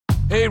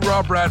Hey,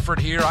 Rob Bradford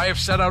here. I have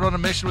set out on a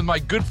mission with my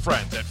good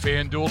friends at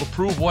FanDuel to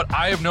prove what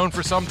I have known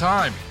for some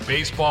time.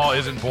 Baseball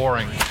isn't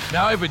boring.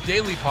 Now I have a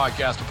daily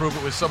podcast to prove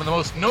it with some of the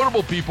most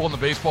notable people in the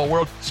baseball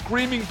world,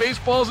 screaming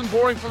baseball isn't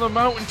boring from the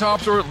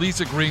mountaintops, or at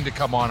least agreeing to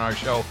come on our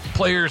show.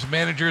 Players,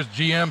 managers,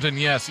 GMs, and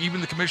yes, even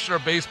the commissioner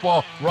of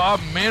baseball, Rob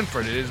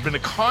Manfred. It has been a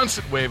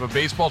constant wave of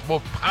baseball's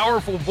most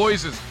powerful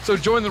voices. So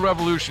join the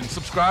revolution.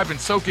 Subscribe and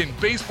soak in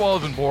Baseball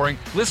Isn't Boring.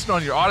 Listen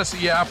on your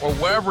Odyssey app or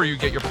wherever you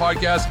get your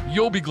podcasts.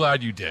 You'll be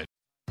glad you did.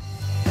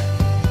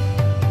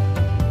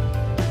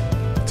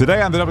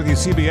 Today on the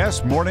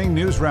WCBS Morning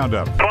News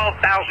Roundup.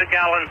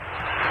 12,000-gallon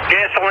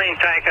gasoline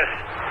tanker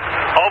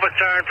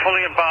overturned,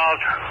 fully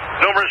involved,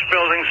 numerous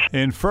buildings.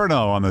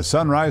 Inferno on the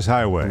Sunrise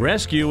Highway.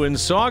 Rescue in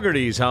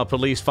Saugerties, how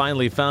police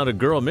finally found a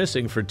girl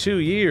missing for 2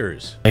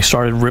 years. They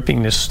started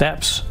ripping the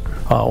steps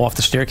off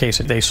the staircase.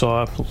 They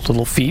saw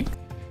little feet.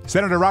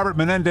 Senator Robert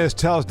Menendez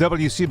tells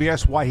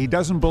WCBS why he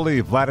doesn't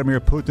believe Vladimir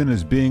Putin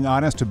is being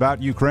honest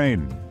about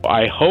Ukraine.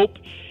 I hope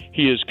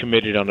he is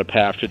committed on a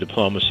path to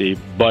diplomacy,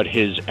 but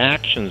his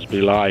actions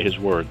belie his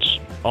words.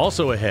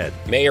 Also ahead,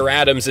 Mayor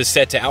Adams is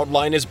set to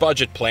outline his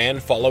budget plan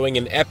following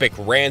an epic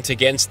rant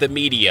against the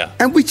media.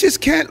 And we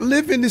just can't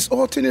live in this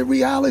alternate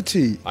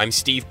reality. I'm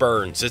Steve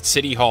Burns at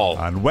City Hall.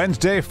 On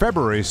Wednesday,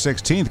 February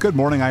 16th, good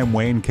morning, I'm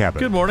Wayne Cabot.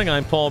 Good morning,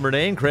 I'm Paul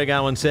Murnane. Craig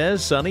Allen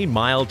says sunny,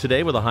 mild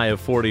today with a high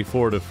of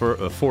 44 to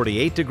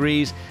 48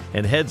 degrees,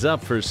 and heads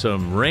up for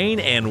some rain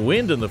and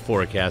wind in the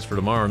forecast for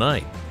tomorrow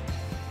night.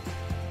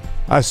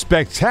 A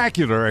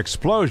spectacular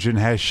explosion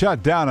has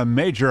shut down a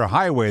major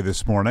highway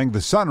this morning,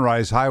 the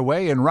Sunrise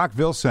Highway in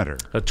Rockville Center.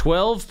 A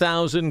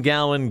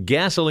 12,000-gallon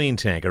gasoline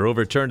tanker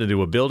overturned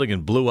into a building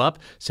and blew up,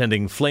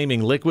 sending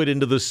flaming liquid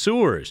into the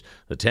sewers.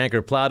 The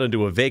tanker plowed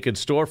into a vacant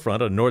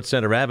storefront on North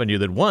Center Avenue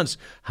that once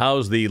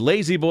housed the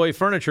Lazy Boy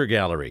Furniture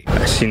Gallery.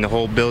 I seen the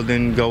whole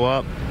building go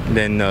up,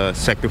 then the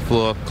second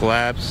floor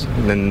collapse,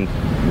 and then,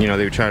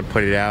 they were trying to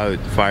put it out.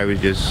 The fire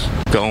was just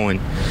going.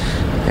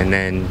 And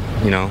then,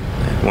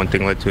 one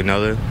thing led to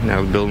another.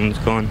 Now the building's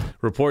gone.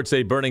 Reports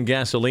say burning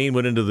gasoline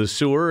went into the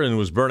sewer and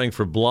was burning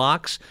for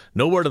blocks.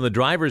 No word on the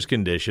driver's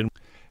condition.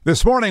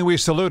 This morning, we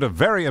salute a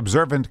very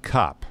observant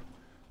cop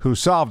who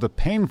solved a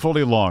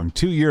painfully long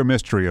 2-year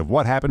mystery of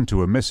what happened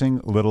to a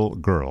missing little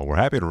girl. We're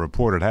happy to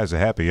report it has a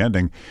happy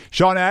ending.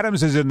 Sean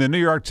Adams is in the New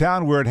York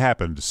town where it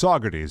happened,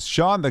 Saugerties.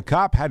 Sean, the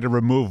cop had to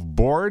remove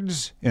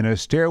boards in a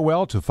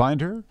stairwell to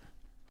find her?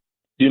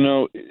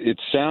 It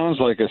sounds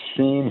like a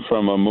scene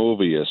from a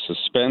movie, a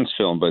suspense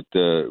film, but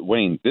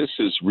Wayne, this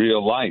is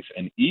real life.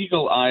 An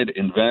eagle-eyed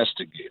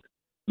investigator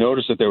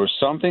noticed that there was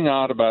something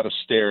odd about a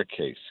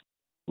staircase,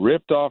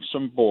 ripped off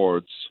some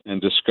boards, and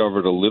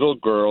discovered a little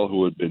girl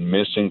who had been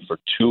missing for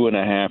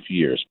 2.5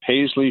 years.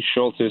 Paisley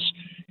Schultes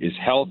is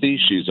healthy.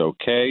 She's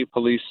okay,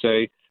 police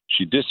say.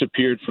 She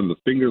disappeared from the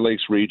Finger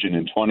Lakes region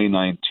in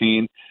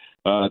 2019.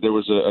 There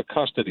was a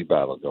custody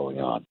battle going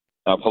on.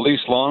 Police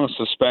long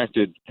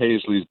suspected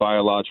Paisley's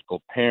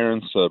biological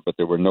parents, but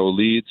there were no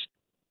leads.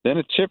 Then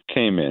a tip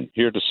came in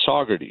here to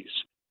Saugerties,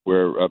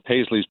 where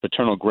Paisley's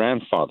paternal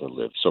grandfather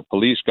lived. So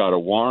police got a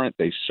warrant.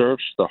 They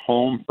searched the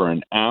home for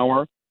an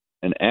hour.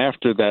 And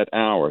after that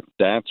hour,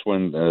 that's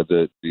when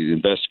the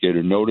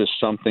investigator noticed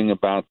something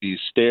about these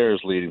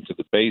stairs leading to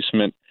the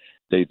basement.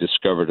 They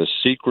discovered a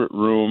secret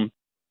room.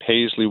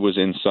 Paisley was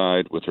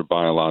inside with her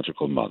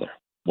biological mother.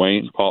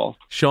 Wayne, Paul?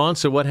 Sean,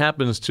 so what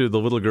happens to the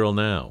little girl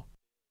now?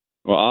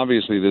 Well,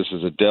 obviously, this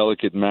is a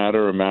delicate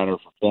matter, a matter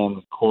for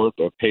family court.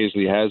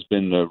 Paisley has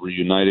been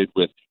reunited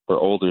with her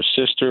older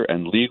sister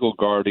and legal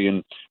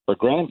guardian. Her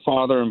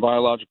grandfather and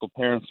biological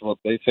parents, well,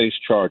 they face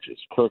charges.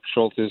 Kirk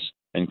Schultes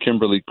and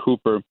Kimberly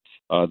Cooper,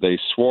 they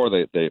swore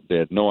they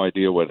had no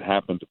idea what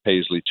happened to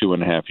Paisley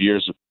 2.5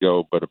 years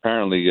ago, but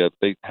apparently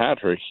they had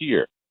her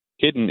here,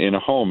 hidden in a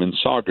home in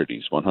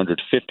Saugerties,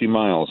 150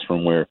 miles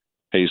from where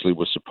Paisley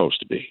was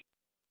supposed to be.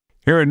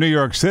 Here in New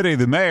York City,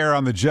 the mayor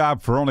on the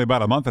job for only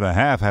about a month and a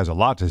half has a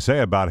lot to say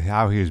about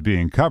how he is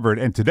being covered.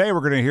 And today we're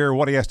going to hear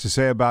what he has to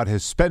say about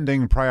his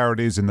spending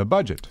priorities in the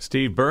budget.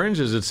 Steve Burns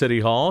is at City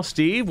Hall.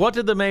 Steve, what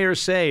did the mayor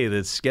say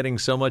that's getting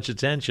so much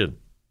attention?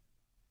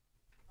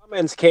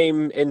 Comments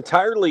came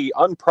entirely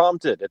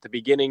unprompted at the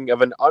beginning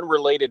of an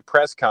unrelated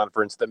press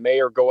conference. The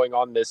mayor going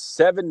on this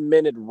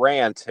 7-minute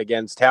rant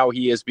against how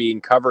he is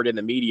being covered in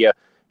the media.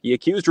 He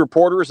accused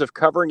reporters of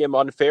covering him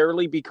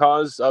unfairly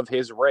because of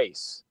his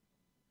race.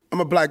 I'm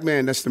a black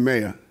man, that's the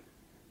mayor.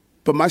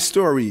 But my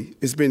story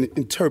has been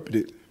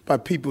interpreted by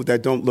people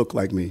that don't look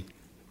like me.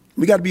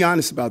 We got to be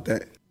honest about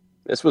that.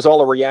 This was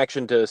all a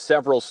reaction to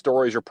several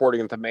stories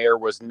reporting that the mayor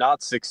was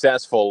not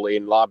successful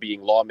in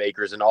lobbying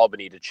lawmakers in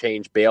Albany to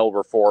change bail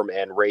reform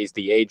and raise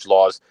the age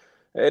laws.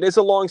 It is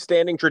a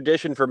long-standing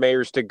tradition for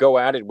mayors to go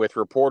at it with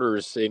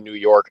reporters in New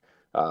York,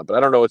 but I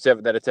don't know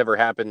that it's ever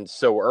happened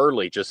so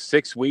early, just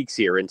 6 weeks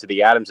here into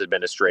the Adams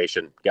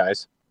administration,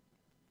 guys.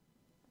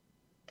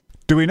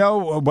 Do we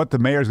know what the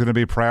mayor is going to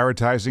be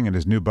prioritizing in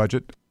his new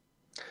budget?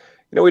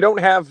 We don't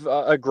have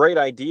a great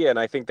idea, and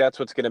I think that's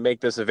what's going to make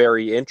this a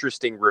very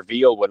interesting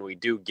reveal when we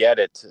do get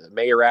it.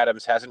 Mayor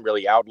Adams hasn't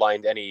really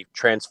outlined any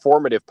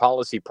transformative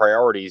policy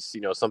priorities,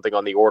 something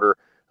on the order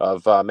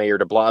of Mayor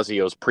de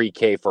Blasio's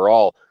pre-K for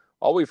all.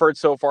 All we've heard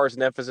so far is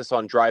an emphasis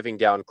on driving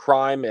down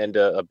crime and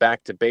a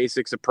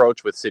back-to-basics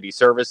approach with city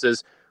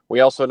services.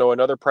 We also know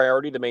another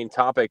priority, the main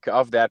topic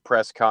of that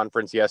press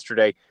conference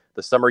yesterday,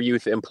 the Summer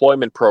Youth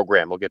Employment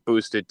Program will get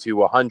boosted to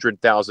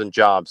 100,000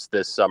 jobs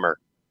this summer.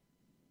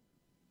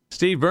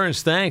 Steve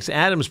Burns, thanks.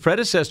 Adams'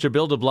 predecessor,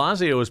 Bill de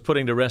Blasio, is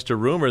putting to rest a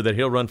rumor that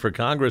he'll run for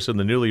Congress in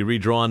the newly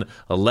redrawn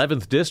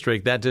 11th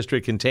District. That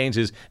district contains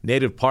his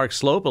native Park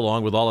Slope,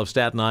 along with all of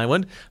Staten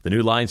Island. The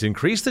new lines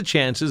increase the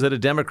chances that a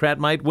Democrat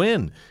might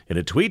win. In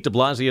a tweet, de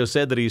Blasio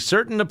said that he's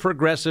certain a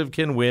progressive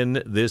can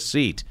win this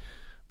seat.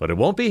 But it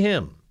won't be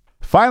him.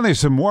 Finally,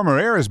 some warmer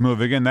air is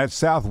moving in. That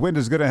south wind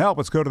is going to help.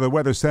 Let's go to the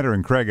Weather Center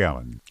in Craig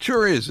Allen.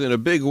 Sure is, in a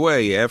big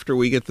way. After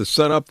we get the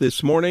sun up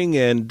this morning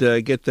and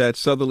get that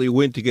southerly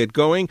wind to get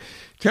going,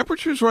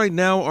 temperatures right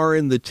now are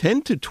in the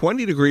 10 to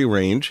 20 degree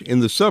range in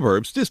the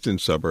suburbs,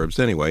 distant suburbs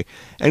anyway,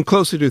 and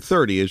closer to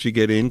 30 as you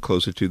get in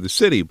closer to the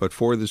city. But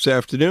for this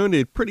afternoon,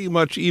 it pretty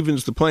much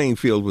evens the playing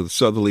field with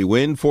southerly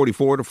wind,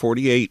 44 to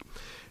 48.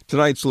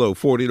 Tonight's low,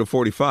 40 to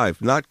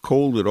 45. Not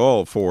cold at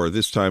all for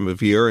this time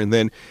of year. And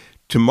then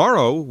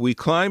tomorrow, we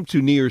climb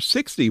to near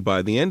 60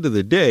 by the end of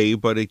the day,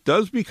 but it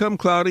does become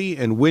cloudy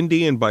and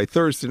windy, and by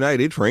Thursday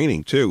night, it's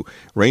raining, too.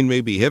 Rain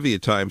may be heavy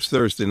at times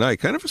Thursday night,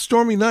 kind of a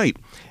stormy night.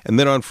 And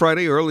then on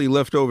Friday, early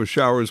leftover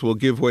showers will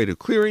give way to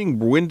clearing,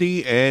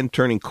 windy, and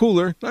turning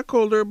cooler. Not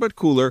colder, but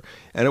cooler,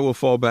 and it will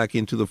fall back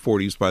into the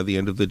 40s by the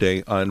end of the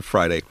day on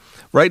Friday.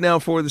 Right now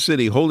for the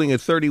city, holding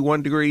at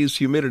 31 degrees,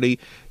 humidity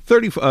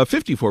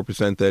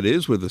 54%, that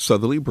is, with a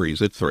southerly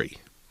breeze at 3.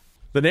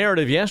 The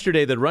narrative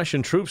yesterday that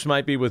Russian troops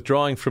might be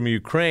withdrawing from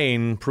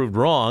Ukraine proved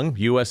wrong.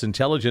 U.S.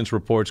 intelligence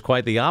reports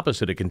quite the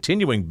opposite, a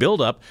continuing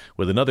buildup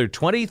with another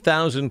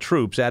 20,000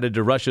 troops added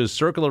to Russia's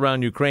circle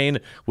around Ukraine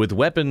with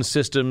weapons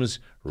systems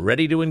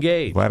ready to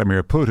engage.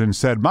 Vladimir Putin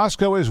said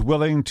Moscow is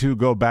willing to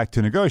go back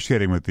to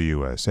negotiating with the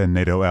U.S. and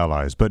NATO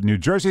allies, but New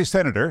Jersey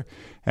Senator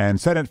and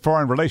Senate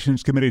Foreign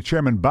Relations Committee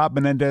Chairman Bob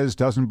Menendez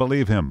doesn't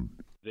believe him.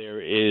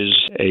 There is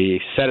a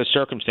set of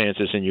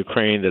circumstances in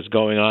Ukraine that's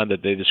going on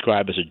that they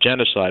describe as a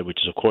genocide, which,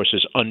 of course,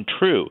 is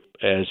untrue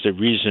as the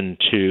reason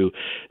to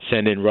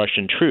send in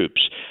Russian troops.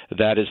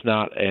 That is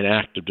not an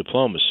act of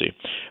diplomacy.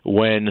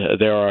 When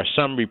there are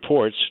some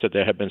reports that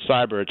there have been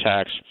cyber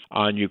attacks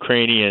on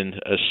Ukrainian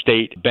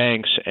state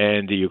banks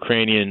and the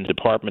Ukrainian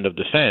Department of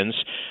Defense,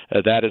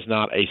 that is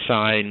not a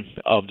sign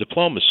of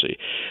diplomacy.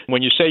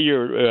 When you say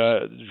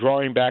you're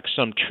drawing back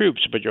some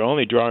troops, but you're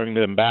only drawing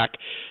them back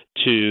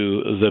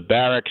to the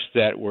barracks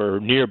that were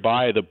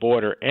nearby the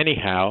border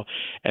anyhow,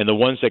 and the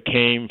ones that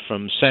came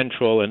from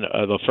central and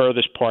the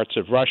furthest parts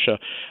of Russia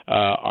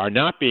are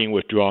not being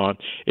withdrawn,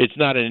 it's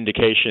not an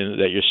indication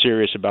that you're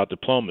serious about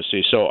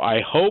diplomacy. So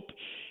I hope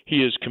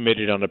he is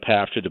committed on a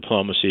path to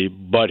diplomacy,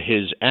 but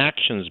his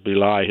actions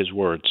belie his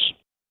words.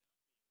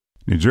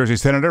 New Jersey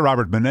Senator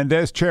Robert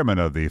Menendez, chairman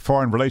of the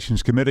Foreign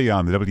Relations Committee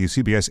on the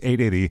WCBS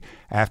 880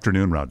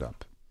 Afternoon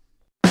Roundup.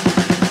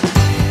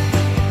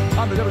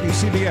 On the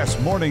WCBS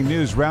Morning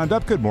News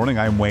Roundup, good morning,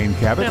 I'm Wayne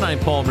Cabot. And I'm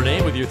Paul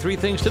Murnane with your 3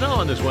 things to know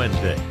on this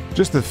Wednesday.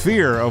 Just the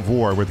fear of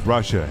war with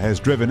Russia has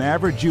driven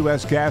average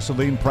U.S.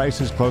 gasoline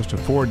prices close to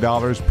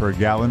 $4 per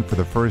gallon for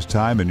the first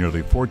time in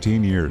nearly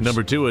 14 years.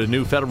 Number 2, a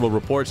new federal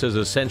report says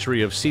a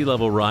century of sea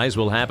level rise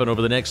will happen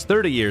over the next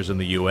 30 years in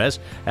the U.S.,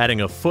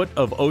 adding a foot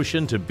of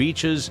ocean to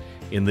beaches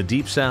in the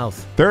Deep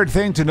South. Third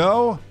thing to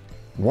know,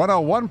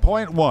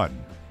 101.1.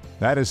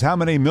 That is how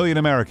many million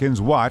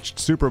Americans watched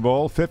Super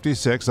Bowl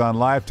 56 on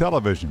live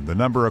television. The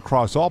number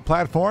across all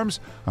platforms,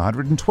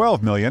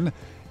 112 million,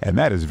 and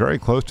that is very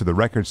close to the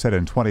record set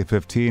in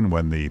 2015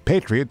 when the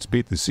Patriots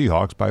beat the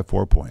Seahawks by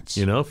 4 points.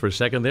 You know, for a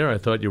second there, I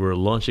thought you were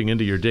launching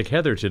into your Dick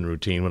Heatherton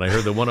routine when I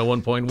heard the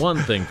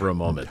 101.1 thing for a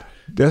moment.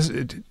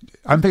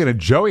 I'm thinking of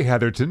Joey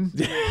Heatherton.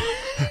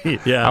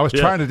 Yeah, I was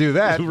trying to do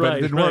that, right, but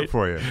it didn't work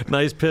for you.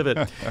 Nice pivot.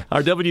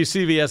 Our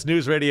WCBS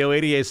News Radio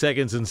 88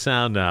 seconds in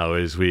sound now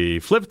as we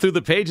flip through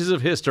the pages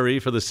of history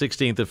for the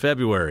 16th of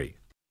February.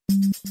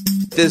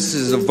 This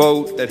is a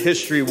vote that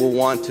history will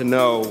want to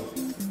know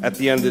at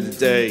the end of the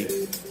day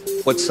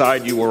what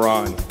side you were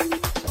on.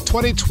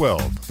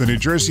 2012, the New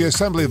Jersey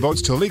Assembly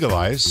votes to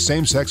legalize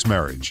same-sex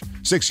marriage.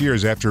 6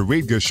 years after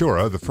Reed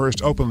Gashora, the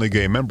first openly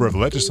gay member of the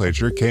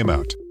legislature, came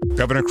out.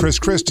 Governor Chris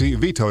Christie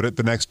vetoed it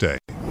the next day.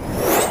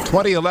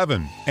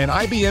 2011, an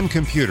IBM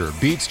computer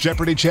beats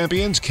Jeopardy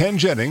champions Ken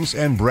Jennings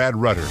and Brad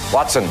Rutter.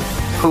 Watson,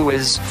 who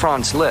is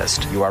Franz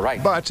Liszt? You are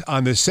right. But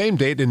on the same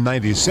date in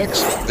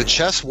 96, the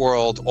chess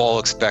world all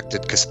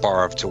expected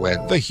Kasparov to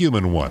win. The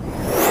human won.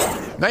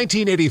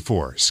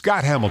 1984,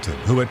 Scott Hamilton,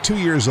 who at 2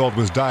 years old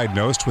was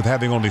diagnosed with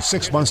having only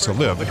 6 months to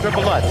live, the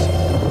Triple Lutz.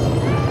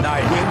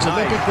 wins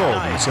Olympic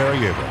gold in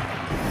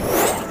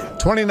Sarajevo.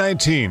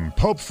 2019,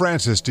 Pope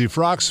Francis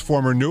defrocks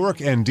former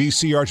Newark and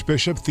D.C.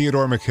 Archbishop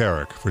Theodore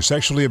McCarrick for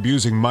sexually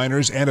abusing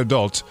minors and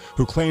adults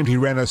who claimed he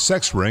ran a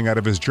sex ring out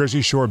of his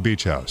Jersey Shore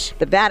beach house.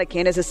 The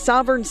Vatican is a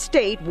sovereign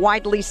state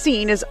widely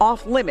seen as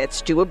off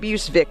limits to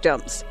abuse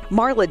victims.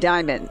 Marla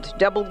Diamond,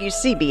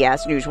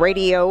 WCBS News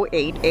Radio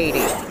 880.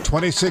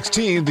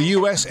 2016, the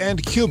U.S.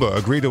 and Cuba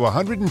agreed to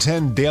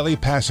 110 daily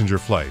passenger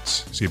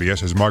flights.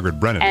 CBS's Margaret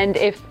Brennan. And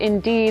if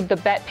indeed the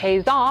bet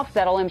pays off,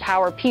 that'll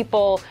empower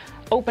people,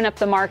 open up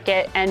the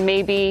market, and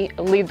maybe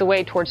lead the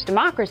way towards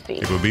democracy.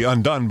 It will be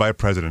undone by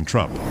President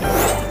Trump.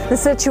 The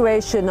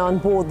situation on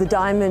board the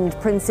Diamond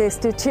Princess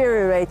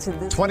deteriorated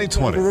this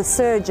 2020. With a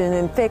surge in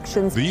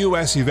infections. The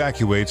U.S.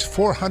 evacuates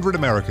 400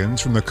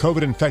 Americans from the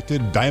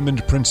COVID-infected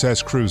Diamond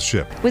Princess cruise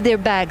ship. With their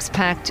bags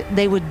packed,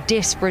 they were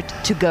desperate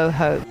to go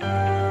home.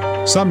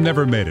 Some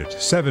never made it.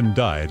 7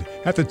 died.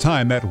 At the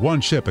time, that one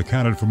ship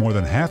accounted for more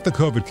than half the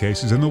COVID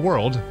cases in the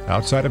world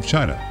outside of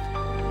China.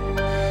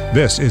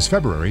 This is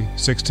February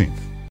 16th.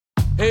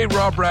 Hey,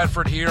 Rob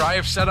Bradford here. I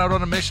have set out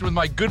on a mission with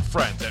my good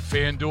friends at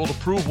FanDuel to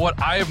prove what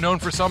I have known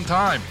for some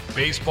time.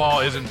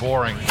 Baseball isn't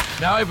boring.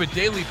 Now I have a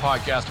daily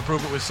podcast to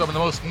prove it with some of the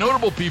most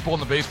notable people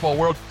in the baseball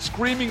world,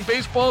 screaming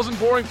baseball isn't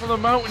boring from the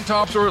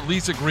mountaintops, or at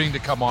least agreeing to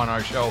come on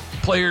our show.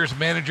 Players,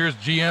 managers,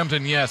 GMs,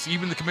 and yes,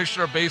 even the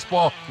commissioner of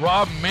baseball,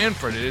 Rob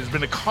Manfred. It has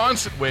been a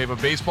constant wave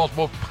of baseball's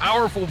most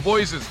powerful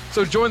voices.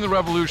 So join the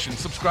revolution.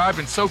 Subscribe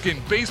and soak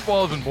in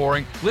Baseball Isn't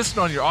Boring. Listen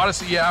on your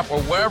Odyssey app or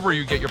wherever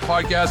you get your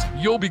podcasts.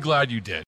 You'll be glad you did.